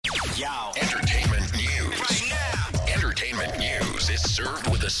Entertainment news. Entertainment news is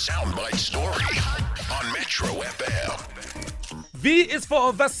served with a Soundbite story on Metro FM. V is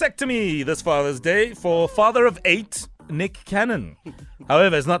for vasectomy this Father's Day for father of 8, Nick Cannon.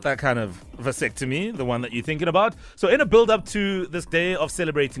 However, it's not that kind of vasectomy, the one that you're thinking about. So in a build-up to this day of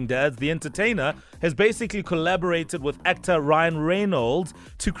celebrating dads, the entertainer has basically collaborated with actor Ryan Reynolds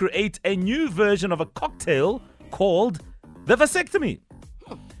to create a new version of a cocktail called the Vasectomy.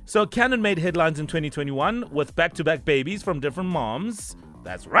 So Cannon made headlines in 2021 with back-to-back babies from different moms.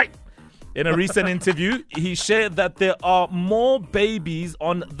 That's right. In a recent interview, he shared that there are more babies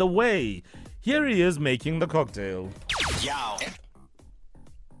on the way. Here he is making the cocktail.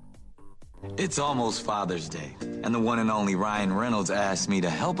 It's almost Father's Day, and the one and only Ryan Reynolds asked me to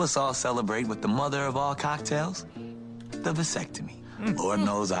help us all celebrate with the mother of all cocktails, the vasectomy. Lord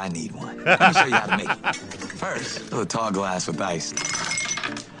knows I need one. Let me show you how to make it. First, fill a tall glass with ice.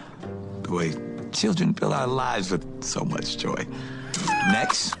 The way children fill our lives with so much joy.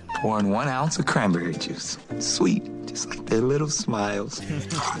 Next, pour in 1 ounce of cranberry juice. Sweet, just like their little smiles.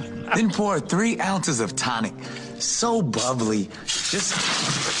 Then pour 3 ounces of tonic. So bubbly,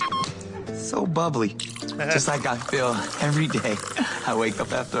 just so bubbly. Just like I feel every day. I wake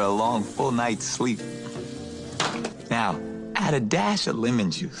up after a long, full night's sleep. Now, add a dash of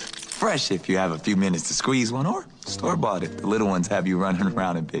lemon juice. Fresh if you have a few minutes to squeeze one, or store-bought if the little ones have you running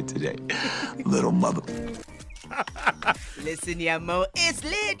around in bed today. Little mother. Listen, Yamo, it's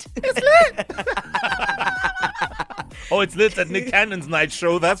lit. It's lit. Oh, it's lit at Nick Cannon's night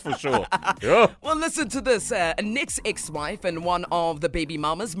show, that's for sure. Yeah. Well, listen to this. Nick's ex-wife and one of the baby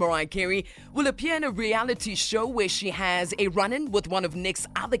mamas, Mariah Carey, will appear in a reality show where she has a run-in with one of Nick's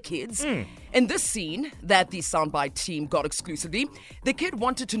other kids. In this scene that the Soundbite team got exclusively, the kid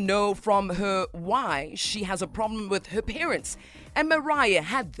wanted to know from her why she has a problem with her parents. And Mariah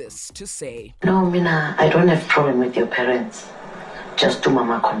had this to say. No, Mina, I don't have problem with your parents. Just do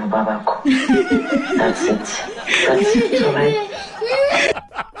mama kono babako. That's it, alright?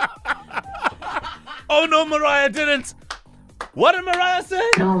 Oh no, Mariah didn't. What did Mariah say?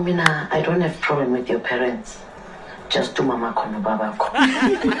 No, Mina, I don't have problem with your parents. Just do mama kono babako.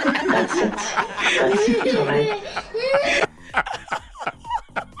 That's it, alright?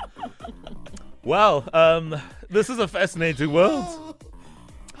 Wow, this is a fascinating world.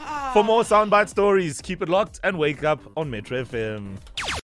 For more Soundbite stories, keep it locked and wake up on Metro FM.